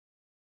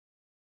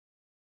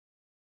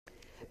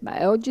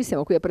Beh, oggi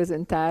siamo qui a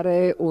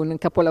presentare un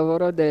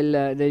capolavoro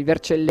dei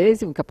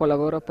Vercellesi, un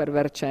capolavoro per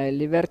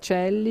Vercelli.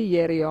 Vercelli,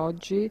 ieri,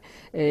 oggi,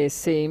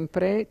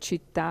 sempre,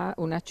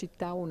 una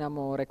città, un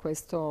amore.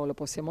 Questo lo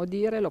possiamo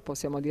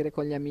dire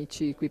con gli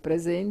amici qui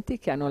presenti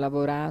che hanno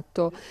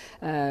lavorato,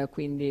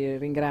 quindi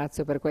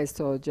ringrazio per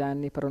questo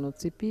Gianni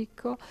Pronuzzi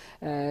Picco,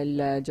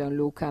 il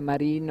Gianluca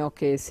Marino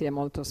che si è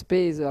molto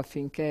speso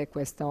affinché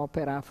questa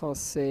opera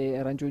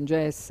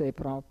raggiungesse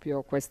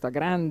proprio questa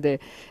grande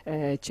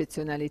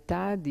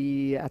eccezionalità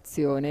di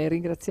azione. E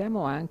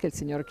ringraziamo anche il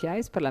signor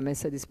Chiais per la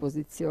messa a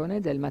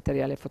disposizione del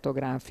materiale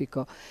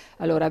fotografico.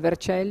 Allora,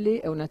 Vercelli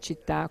è una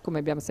città, come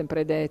abbiamo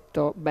sempre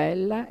detto,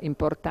 bella,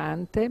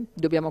 importante,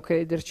 dobbiamo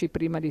crederci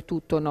prima di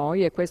tutto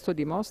noi e questo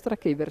dimostra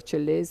che i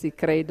vercellesi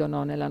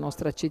credono nella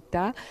nostra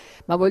città,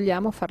 ma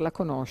vogliamo farla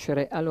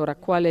conoscere. Allora,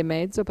 quale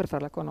mezzo per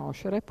farla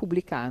conoscere?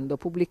 Pubblicando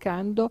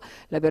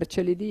la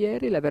Vercelli di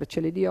ieri, la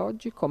Vercelli di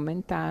oggi,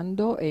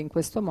 commentando e in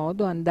questo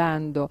modo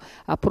andando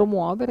a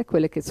promuovere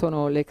quelle che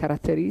sono le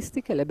caratteristiche,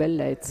 le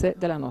bellezze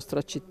della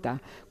nostra città.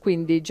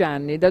 Quindi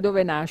Gianni, da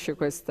dove nasce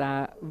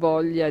questa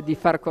voglia di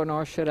far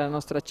conoscere la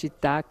nostra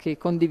città che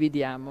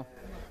condividiamo?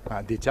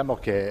 Ma diciamo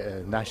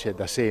che nasce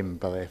da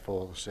sempre,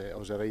 forse,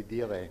 oserei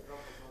dire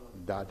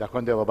da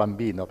quando ero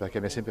bambino, perché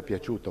mi è sempre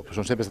piaciuto,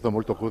 sono sempre stato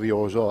molto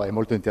curioso e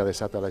molto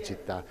interessato alla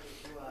città.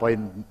 Poi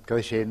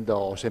crescendo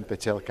ho sempre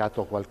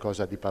cercato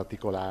qualcosa di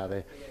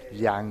particolare,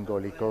 gli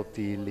angoli, i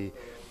cortili,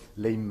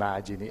 le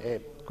immagini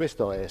e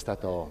questo è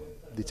stato,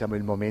 diciamo,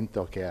 il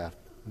momento che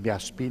mi ha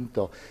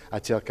spinto a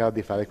cercare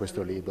di fare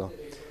questo libro.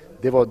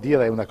 Devo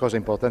dire una cosa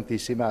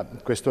importantissima,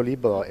 questo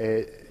libro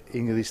è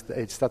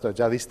stato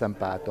già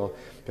ristampato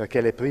perché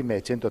le prime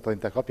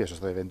 130 copie sono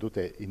state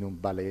vendute in un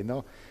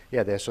baleno e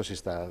adesso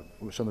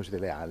sono uscite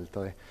le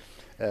altre.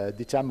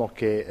 Diciamo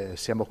che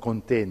siamo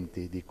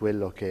contenti di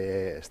quello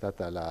che è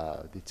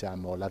stata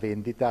diciamo, la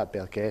vendita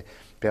perché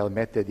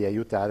permette di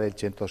aiutare il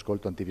centro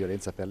ascolto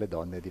antiviolenza per le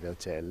donne di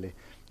Vercelli,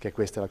 che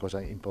questa è la cosa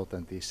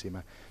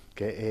importantissima,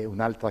 che è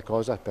un'altra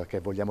cosa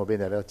perché vogliamo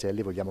bene a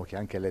Vercelli, vogliamo che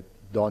anche le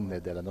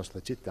donne della nostra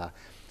città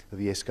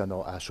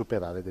riescano a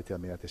superare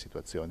determinate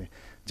situazioni.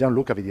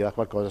 Gianluca vi dirà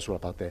qualcosa sulla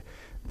parte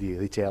di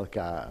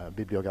ricerca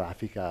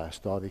bibliografica,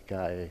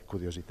 storica e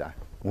curiosità.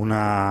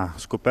 Una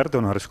scoperta e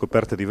una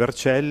riscoperta di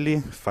Vercelli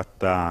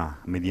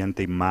fatta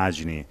mediante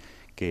immagini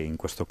che in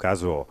questo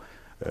caso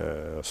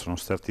sono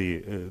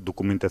stati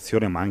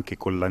documentazione ma anche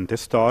collante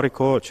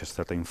storico. C'è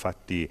stata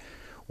infatti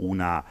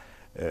una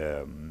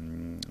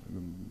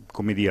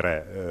come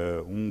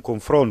dire, un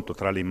confronto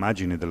tra le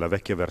immagini della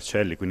vecchia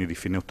Vercelli, quindi di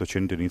fine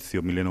 800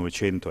 inizio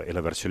 1900, e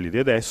la Vercelli di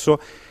adesso,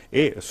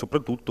 e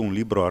soprattutto un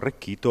libro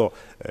arricchito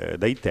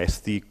dai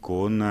testi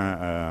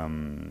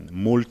con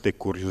molte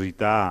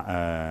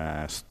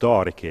curiosità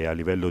storiche a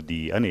livello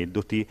di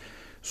aneddoti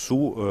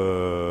su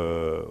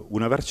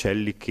una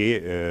Vercelli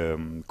che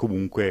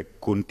comunque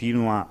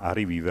continua a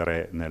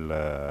rivivere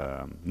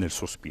nel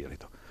suo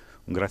spirito.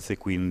 Un grazie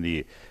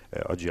quindi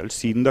oggi al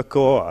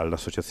sindaco,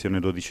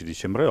 all'associazione 12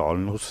 dicembre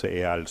Onlus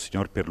e al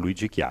signor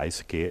Pierluigi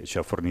Chiais che ci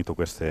ha fornito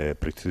queste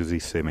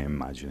preziosissime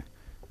immagini.